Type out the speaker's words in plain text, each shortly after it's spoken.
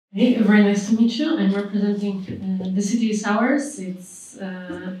Hey, very nice to meet you. I'm representing The City is Ours. It's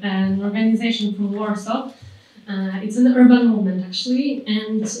an organization from Warsaw. It's an urban movement, actually,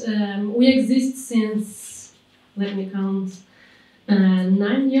 and we exist since, let me count,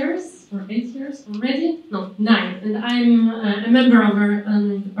 9 years or 8 years already? No, 9. And I'm a member of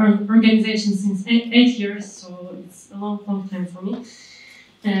our organization since 8 years, so it's a long time for me.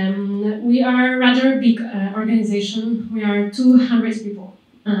 We are a rather big organization. We are 200 people.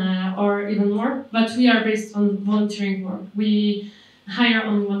 Or even more, but we are based on volunteering work. We hire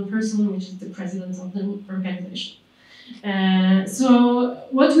only one person, which is the president of the organization. So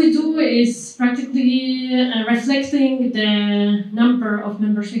what we do is practically reflecting the number of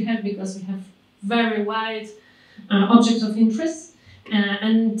members we have, because we have very wide objects of interest.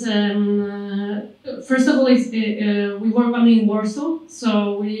 First of all, we work only in Warsaw,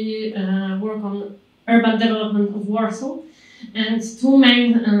 so we work on urban development of Warsaw. And two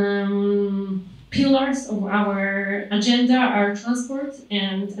main pillars of our agenda are transport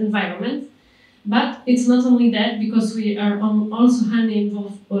and environment. But it's not only that, because we are also highly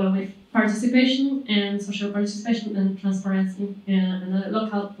involved with participation and social participation and transparency on a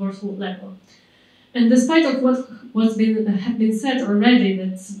local Warsaw level. And despite of what's been said already,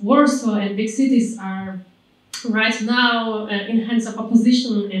 that Warsaw and big cities are right now in hands of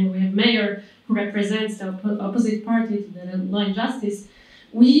opposition, and we have mayor who represents the opposite party to the law and justice,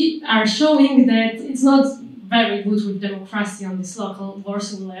 we are showing that it's not very good with democracy on this local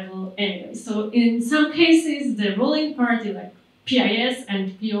Warsaw level anyway. So in some cases, the ruling party like PIS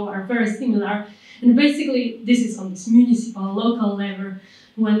and PO are very similar, and basically this is on this municipal, local level,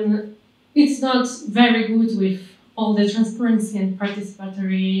 when it's not very good with all the transparency and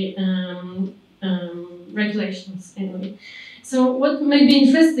participatory regulations anyway. So what may be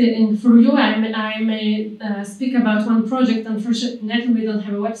interesting for you, I may speak about one project. Unfortunately, we don't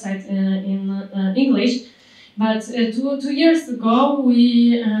have a website in English, but 2 years ago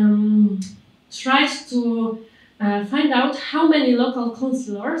we tried to find out how many local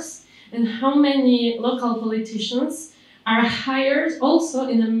councillors and how many local politicians are hired also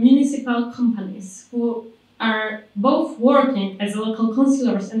in the municipal companies, who are both working as local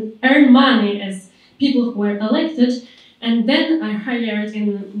councillors and earn money as people who were elected, and then are hired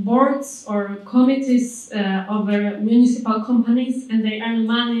in boards or committees of municipal companies, and they earn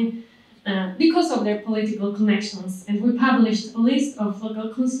money because of their political connections. And we published a list of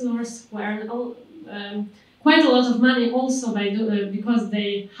local councillors who earn quite a lot of money also because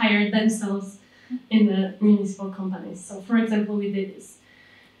they hired themselves in the municipal companies. So, for example, we did this.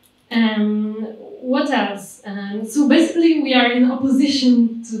 What else? So basically, we are in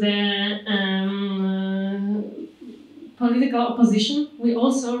opposition to the political opposition. We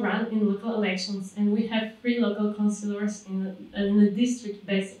also run in local elections, and we have 3 local councillors in the district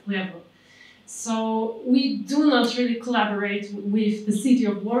basic level. So we do not really collaborate with the city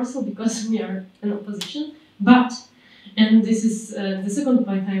of Warsaw because we are in opposition, but, and this is the second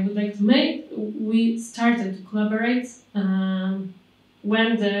point I would like to make, we started to collaborate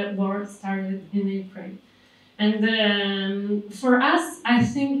when the war started in Ukraine. And for us, I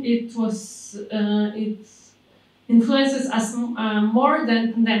think it influences us more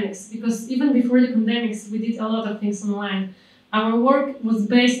than pandemics, because even before the pandemics, we did a lot of things online. Our work was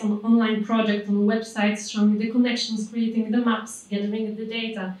based on online projects on websites, showing the connections, creating the maps, gathering the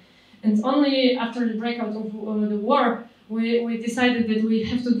data. And only after the breakout of the war, we decided that we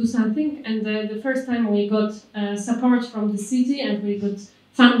have to do something. And the first time we got support from the city and we got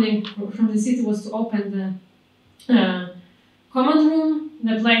funding from the city was to open the common room,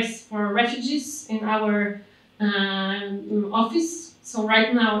 the place for refugees in our office. So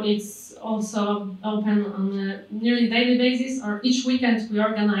right now it's also open on a nearly daily basis, or each weekend we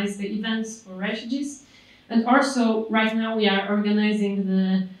organize the events for refugees. And also right now we are organizing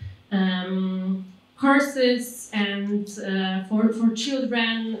the courses and for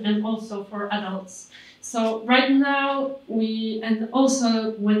children and also for adults. So right now and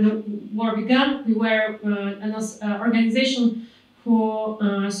also when the war began, we were an organization who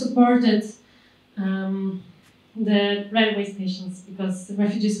supported the railway stations, because the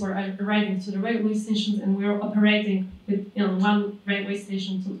refugees were arriving to the railway stations, and we were operating with one railway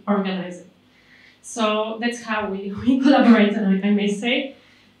station to organize it. So that's how we collaborate, I may say.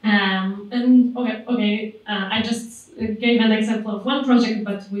 I just gave an example of one project,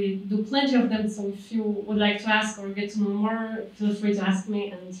 but we do plenty of them. So if you would like to ask or get to know more, feel free to ask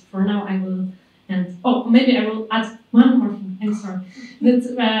me. And for now, I will. And maybe I will add one more thing. I'm sorry. That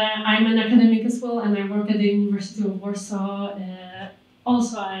I'm an academic as well, and I work at the University of Warsaw.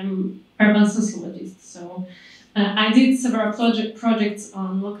 Also, I'm urban sociologist. So I did several projects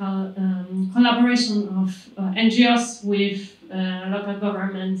on local collaboration of NGOs with local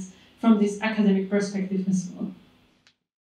governments from this academic perspective as well.